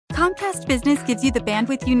Comcast Business gives you the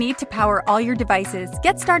bandwidth you need to power all your devices.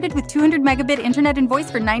 Get started with 200 megabit internet and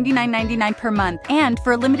voice for $99.99 per month. And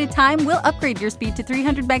for a limited time, we'll upgrade your speed to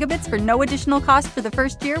 300 megabits for no additional cost for the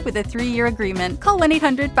first year with a 3-year agreement. Call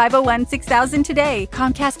 1-800-501-6000 today.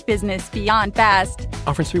 Comcast Business, beyond fast.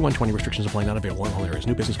 Offers 3120. Restrictions apply. Not available in all areas.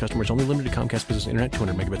 New business customers only. Limited Comcast Business Internet.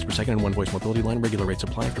 200 megabits per second and one voice mobility line. Regular rates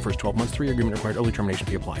apply after first 12 months. 3-year agreement required. Early termination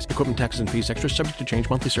fee applies. Equipment taxes and fees extra. Subject to change.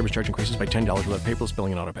 Monthly service charge increases by $10 without paperless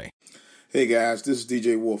billing and auto pay. Hey guys, this is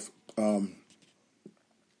DJ Wolf.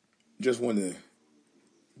 Just wanted to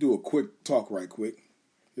do a quick talk right quick.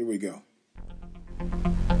 Here we go.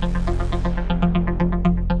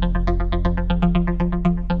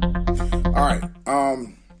 All right.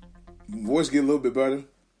 Voice get a little bit better.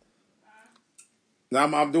 Now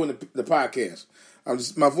I'm doing the podcast.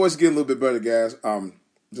 My voice get a little bit better, guys.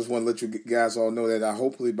 Just want to let you guys all know that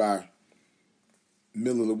hopefully by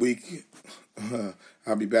middle of the week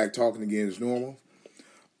I'll be back talking again as normal.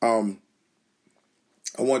 I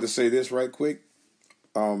wanted to say this right quick.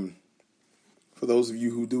 For those of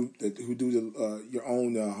you who do your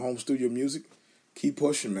own home studio music, keep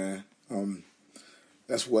pushing, man.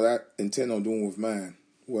 That's what I intend on doing with mine,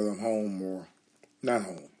 whether I'm home or not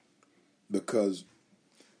home. Because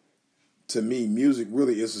to me, music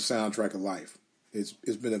really is the soundtrack of life. It's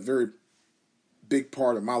been a very big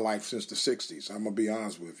part of my life since the 60s. I'm going to be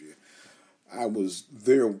honest with you. I was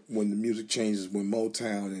there when the music changes, when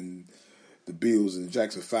Motown and the Beatles and the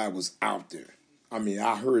Jackson 5 was out there. I mean,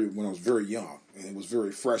 I heard it when I was very young, and it was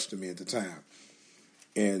very fresh to me at the time.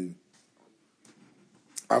 And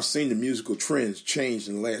I've seen the musical trends change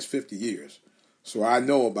in the last 50 years. So I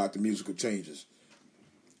know about the musical changes.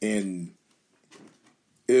 And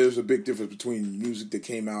there's a big difference between music that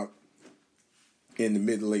came out in the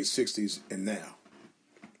mid and late 60s and now.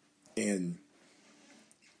 And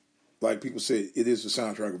like people said, it is the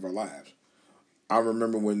soundtrack of our lives. I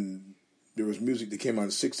remember when there was music that came out in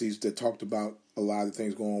the 60s that talked about a lot of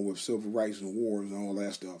things going on with civil rights and wars and all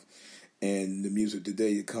that stuff. And the music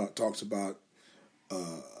today talks about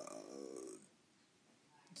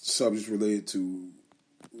subjects related to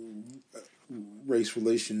race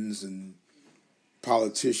relations and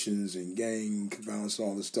politicians and gang violence and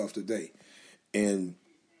all this stuff today. And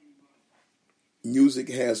music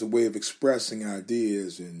has a way of expressing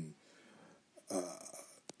ideas and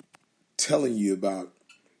telling you about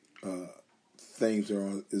things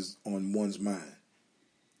that is on one's mind.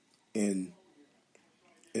 And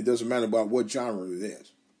it doesn't matter about what genre it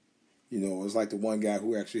is. You know, it's like the one guy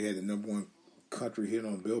who actually had the #1 country hit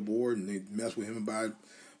on Billboard, and they messed with him about it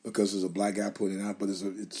because there's a black guy putting it out, but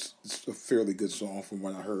it's a fairly good song from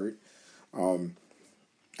what I heard. I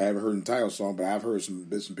haven't heard the entire song, but I've heard some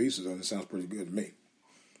bits and pieces of it. It sounds pretty good to me.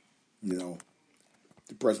 You know,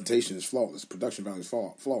 the presentation is flawless. Production value is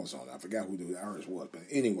flawless on it. I forgot who the artist was, but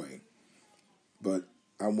anyway. But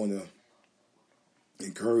I want to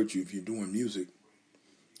encourage you, if you're doing music,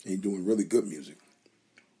 and you're doing really good music,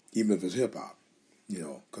 even if it's hip-hop, you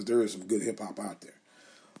know, because there is some good hip-hop out there.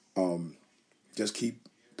 Just keep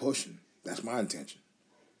pushing. That's my intention.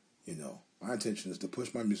 You know, my intention is to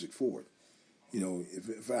push my music forward. You know,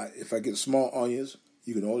 if I get a small audience,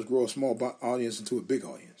 you can always grow a small audience into a big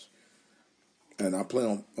audience. And I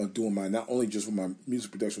plan on doing not only just with my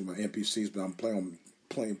music production with my MPCs, but I'm planning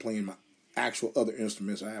on playing my actual other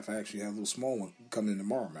instruments. I actually have a little small one coming in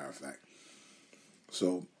tomorrow, matter of fact.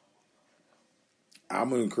 So I'm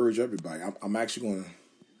going to encourage everybody. I'm actually going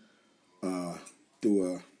to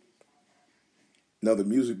do another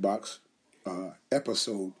Music Box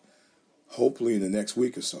episode, hopefully in the next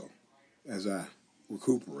week or so, as I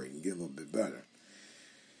recuperate and get a little bit better.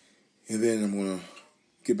 And then I'm going to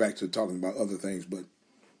get back to talking about other things, but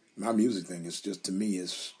my music thing is just, to me,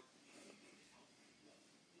 is,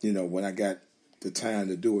 you know, when I got the time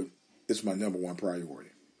to do it, it's my #1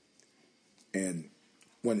 priority. And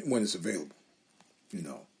when it's available, you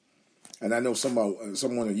know. And I know someone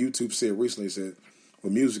on YouTube said recently,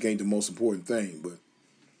 well, music ain't the most important thing, but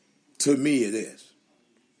to me it is.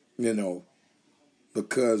 You know,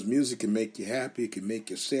 because music can make you happy, it can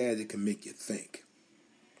make you sad, it can make you think.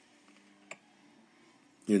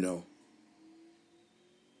 You know.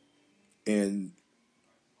 And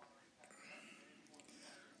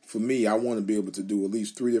for me, I want to be able to do at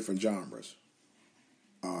least 3 different genres.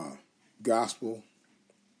 Gospel,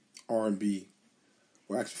 R&B,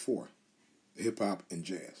 well, actually 4. Hip-hop and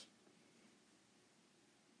jazz.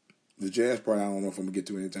 The jazz part, I don't know if I'm going to get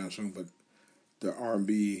to anytime soon, but the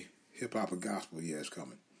R&B, hip-hop, and gospel, yeah, it's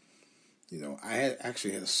coming. You know, I had a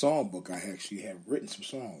songbook. I actually have written some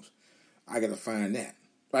songs. I got to find that.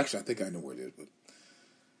 Actually, I think I know where it is, but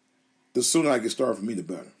the sooner I get started, for me, the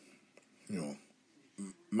better.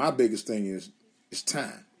 my biggest thing is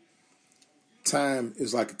time. Time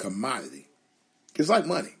is like a commodity. It's like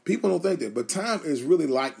money. People don't think that, but time is really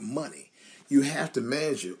like money. You have to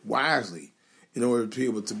manage it wisely in order to be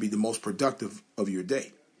able to be the most productive of your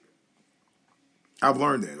day. I've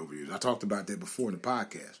learned that over years. I talked about that before in the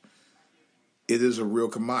podcast. It is a real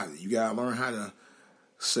commodity. You got to learn how to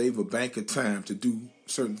save a bank of time to do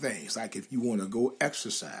certain things. Like if you want to go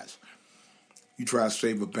exercise, you try to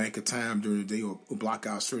save a bank of time during the day or block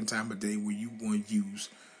out a certain time of day where you want to use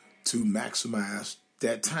to maximize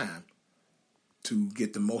that time to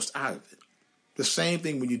get the most out of it. The same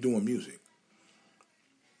thing when you're doing music.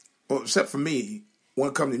 Well, except for me, when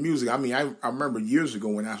it comes to music, I mean, I remember years ago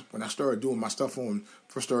when I started doing my stuff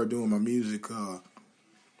first started doing my music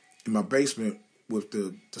in my basement with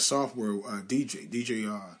the software DJ,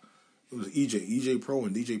 it was EJ Pro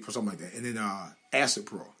and DJ Pro, something like that, and then Acid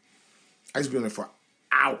Pro. I used to be on there for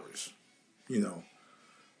hours,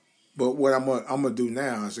 But what I'm gonna do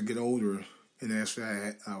now as I get older, and actually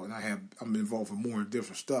I'm involved in more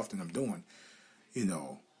different stuff than I'm doing,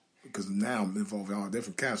 because now I'm involved in all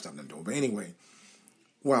different kinds of stuff that I'm doing. But anyway,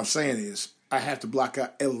 what I'm saying is I have to block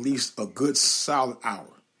out at least a good solid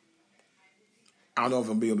hour. I don't know if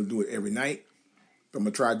I'm gonna be able to do it every night, but I'm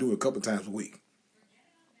gonna try to do it a couple times a week,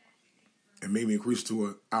 and maybe increase to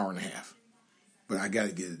an hour and a half. But I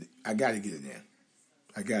gotta get it. I gotta get it in.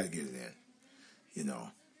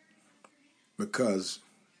 Because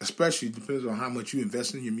especially depends on how much you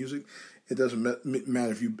invest in your music. It doesn't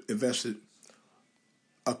matter if you invested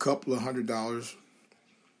a couple of $100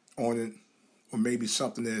 on it, or maybe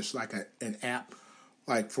something that's like an app,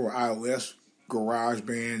 like for iOS,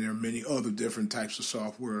 GarageBand. There are many other different types of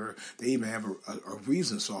software. They even have a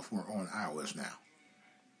Reason software on iOS now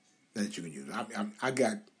that you can use. I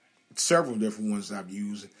got several different ones I've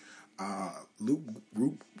used.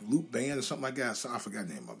 Loop Band or something like that. So I forgot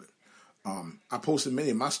the name of it. I posted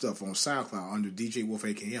many of my stuff on SoundCloud under DJ Wolf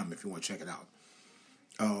AKM if you want to check it out.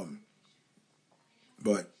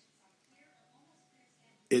 But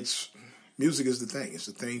music is the thing. It's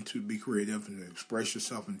the thing to be creative and to express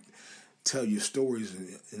yourself and tell your stories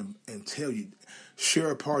and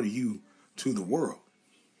share a part of you to the world.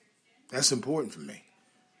 That's important for me.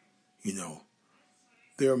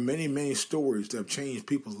 There are many, many stories that have changed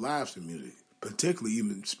people's lives through music, particularly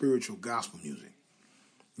even spiritual gospel music.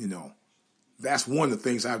 That's one of the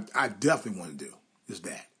things I definitely want to do, is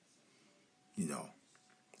that.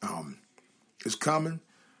 It's coming.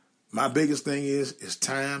 My biggest thing is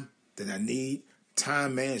time that I need,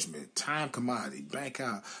 time management, time commodity. Bank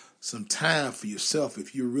out some time for yourself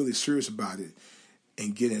if you're really serious about it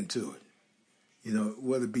and get into it.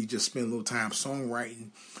 Whether it be just spend a little time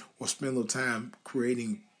songwriting or spend a little time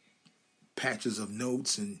creating patches of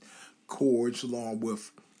notes and chords along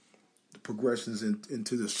with the progressions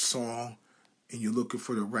into the song, and you're looking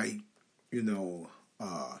for the right, rhythm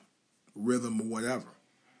or whatever.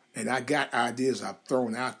 And I got ideas I've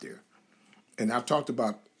thrown out there. And I've talked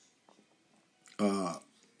about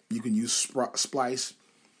you can use Splice.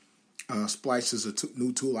 Splice is a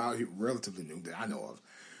new tool out here, relatively new, that I know of,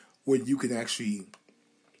 where you can actually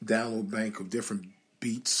download a bank of different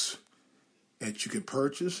beats that you can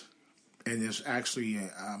purchase. And it's actually,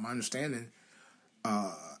 my understanding,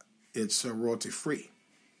 it's royalty free,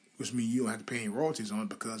 which means you don't have to pay any royalties on it,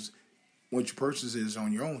 because once you purchase it, it's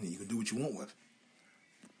on your own and you can do what you want with it.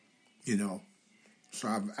 So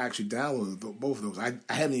I've actually downloaded both of those. I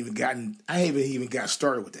haven't even got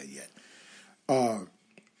started with that yet. And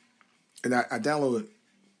I downloaded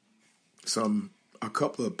a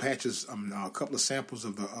couple of patches, a couple of samples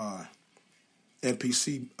of the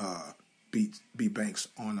MPC beat banks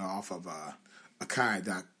off of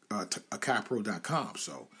AkaiPro.com.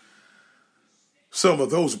 So some of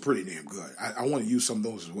those are pretty damn good. I want to use some of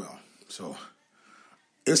those as well. So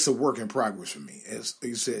it's a work in progress for me. As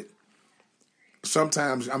you said,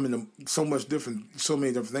 sometimes I'm in so many different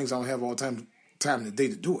things. I don't have all time in the day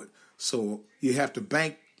to do it. So you have to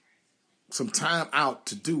bank some time out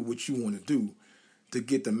to do what you want to do to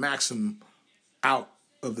get the maximum out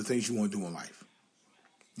of the things you want to do in life.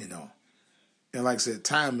 And like I said,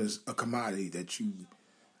 time is a commodity that you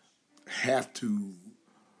have to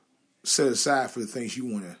set aside for the things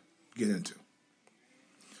you want to get into.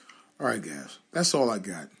 All right, guys, that's all I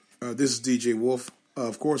got. This is DJ Wolf.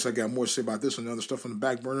 Of course, I got more to say about this and other stuff on the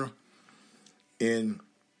back burner. And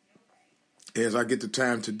as I get the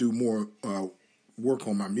time to do more work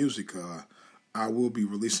on my music, I will be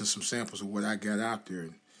releasing some samples of what I got out there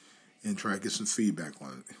and try to get some feedback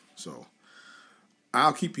on it. So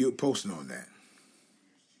I'll keep you posted on that.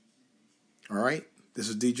 All right, this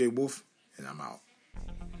is DJ Wolf, and I'm out.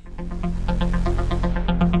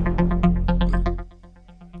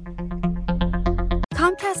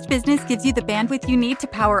 Comcast Business gives you the bandwidth you need to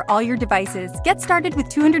power all your devices. Get started with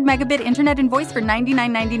 200 megabit internet and voice for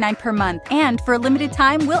 $99.99 per month. And for a limited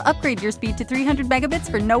time, we'll upgrade your speed to 300 megabits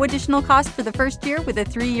for no additional cost for the first year with a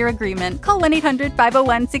 3-year agreement. Call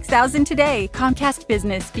 1-800-501-6000 today. Comcast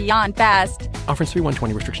Business, beyond fast. Offer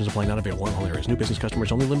 3120. Restrictions apply. Not available in all areas. New business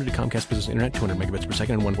customers only. Limited Comcast Business Internet. 200 megabits per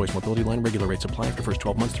second and one voice mobility line. Regular rates apply after first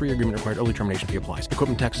 12 months. 3-year agreement required. Early termination fee applies.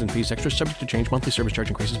 Equipment taxes and fees extra. Subject to change. Monthly service charge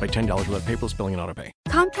increases by $10 without paperless billing and autopay.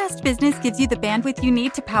 Comcast Business gives you the bandwidth you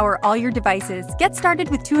need to power all your devices. Get started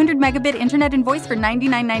with 200 megabit internet and voice for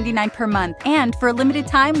 $99.99 per month. And for a limited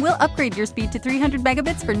time, we'll upgrade your speed to 300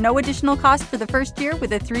 megabits for no additional cost for the first year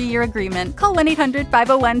with a 3-year agreement. Call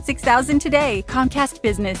 1-800-501-6000 today. Comcast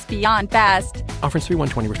Business, beyond fast. Offer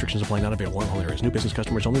 3120. Restrictions apply. Not available in all areas. New business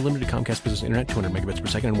customers only. Limited Comcast Business Internet. 200 megabits per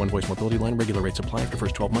second and one voice mobility line. Regular rates apply after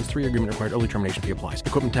first 12 months. 3-year agreement required. Early termination fee applies.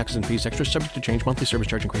 Equipment taxes and fees extra. Subject to change. Monthly service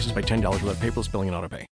charge increases by $10 without paperless billing and autopay.